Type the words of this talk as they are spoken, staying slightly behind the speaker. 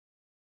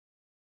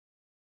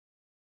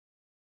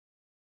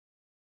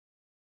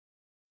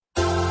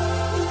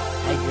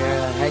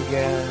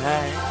girl,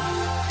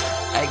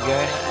 hey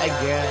girl,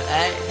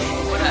 hey.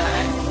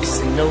 It's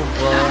a new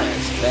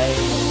Boyz,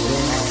 baby.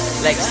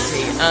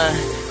 Legacy,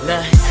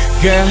 nah.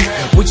 Girl,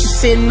 what you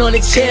sitting on the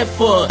chair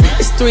for?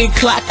 It's 3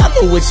 o'clock, I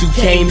know what you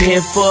came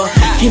here for.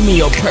 Give me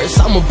your purse,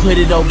 I'ma put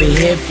it over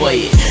here for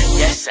you.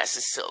 Yes, that's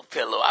a silk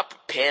pillow, I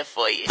prepared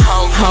for you.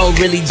 I don't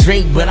really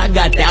drink, but I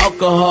got the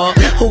alcohol.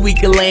 We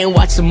can lay and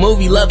watch a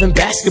movie, loving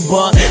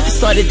basketball. I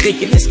started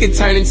thinking this could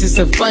turn into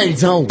some fun.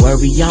 Don't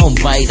worry, I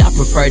don't bite, I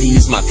prefer to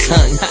use my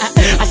tongue.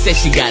 I said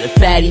she got a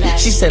fatty,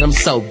 she said I'm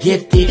so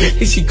gifted.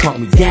 Then she called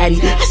me daddy,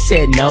 I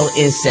said no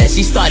incest.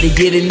 She started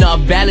getting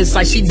off balance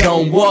like she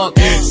don't walk.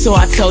 So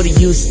I told her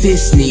use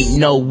this, need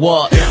no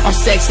walk. Our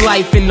sex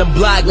life in the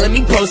blog, let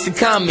me post a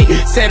comment.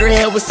 Said her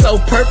hair was so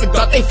perfect,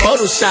 thought they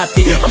photoshopped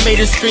it. I made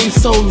her scream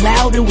so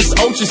loud, it was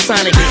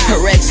ultrasonic.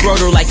 Her ex rode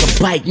her like a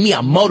bike, me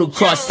I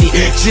motocrossed it.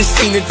 Just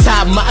seen the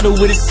top model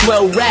with a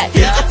swell rack.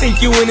 I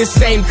think you in the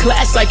same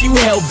class like you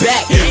held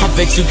back. I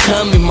bet you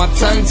come and my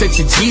tongue touch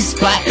your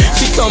G-spot.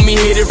 She told me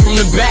hit it from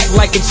the back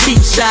like a cheap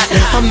shot.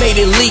 I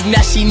made it leak,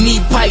 now she knee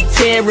pipe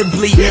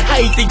terribly.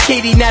 I ate the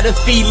kitty, now the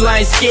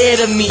feline scared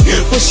of me.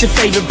 What's your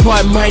favorite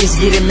part? Mine is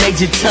getting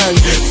major tongue.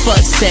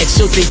 Fuck sex,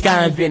 you'll think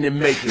I invented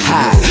making.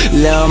 Hi,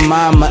 lil'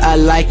 mama, I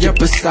like your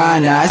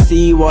persona. I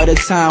see you all the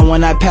time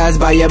when I pass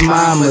by your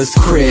mama's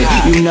crib.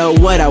 You know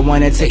what, I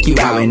wanna take you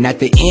out, and at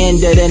the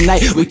end of the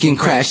night we can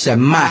crash at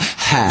my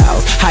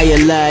house. How you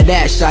love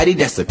that, shawty?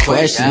 That's a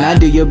question. I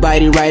do your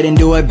body right and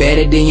do it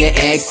better than your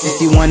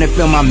exes. You wanna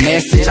feel my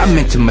message? I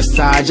meant to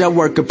massage. I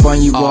work up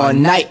on you all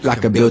night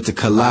like I built a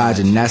collage,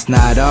 and that's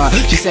not all.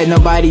 She said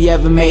nobody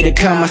ever made it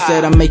come. I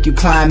said I'll make you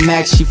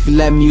climax. She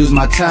let me use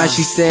my tongue.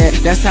 She said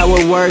that's how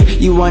it work.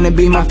 You wanna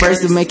be my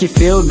first to make it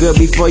feel good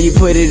before you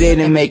put it in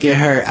and make it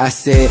hurt. I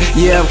said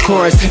yeah, of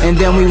course. And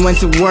then we went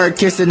to work,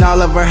 kissing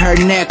all over her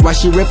neck while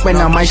she ripping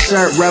on my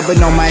shirt,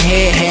 rubbing on my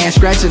head, hand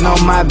scratching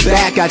on my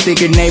back. I think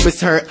her neighbors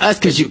heard us,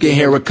 cause you can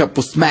hear a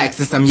couple smacks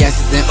and some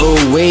yeses and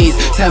ooh-wees.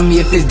 Tell me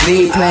if it's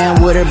deep,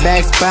 playing with her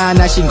back spine,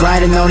 now she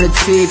grinding on her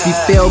teeth. You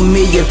feel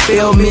me, you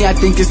feel me, I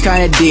think it's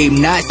kinda deep.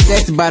 Not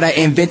sex, but I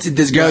invented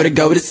this girl to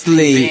go to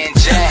sleep.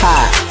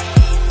 Ha.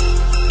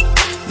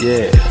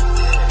 Yeah.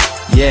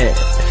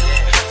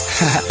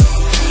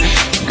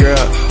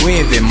 Girl, we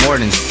invent more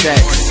than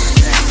sex.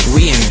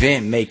 We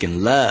invent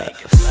making love.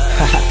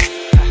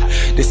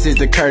 This is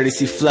the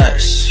courtesy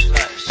flush.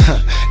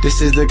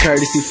 This is the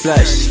courtesy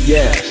flush,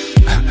 yeah.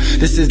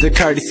 This is the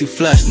courtesy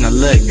flush. Now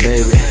look,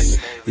 baby,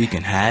 we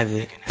can have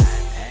it.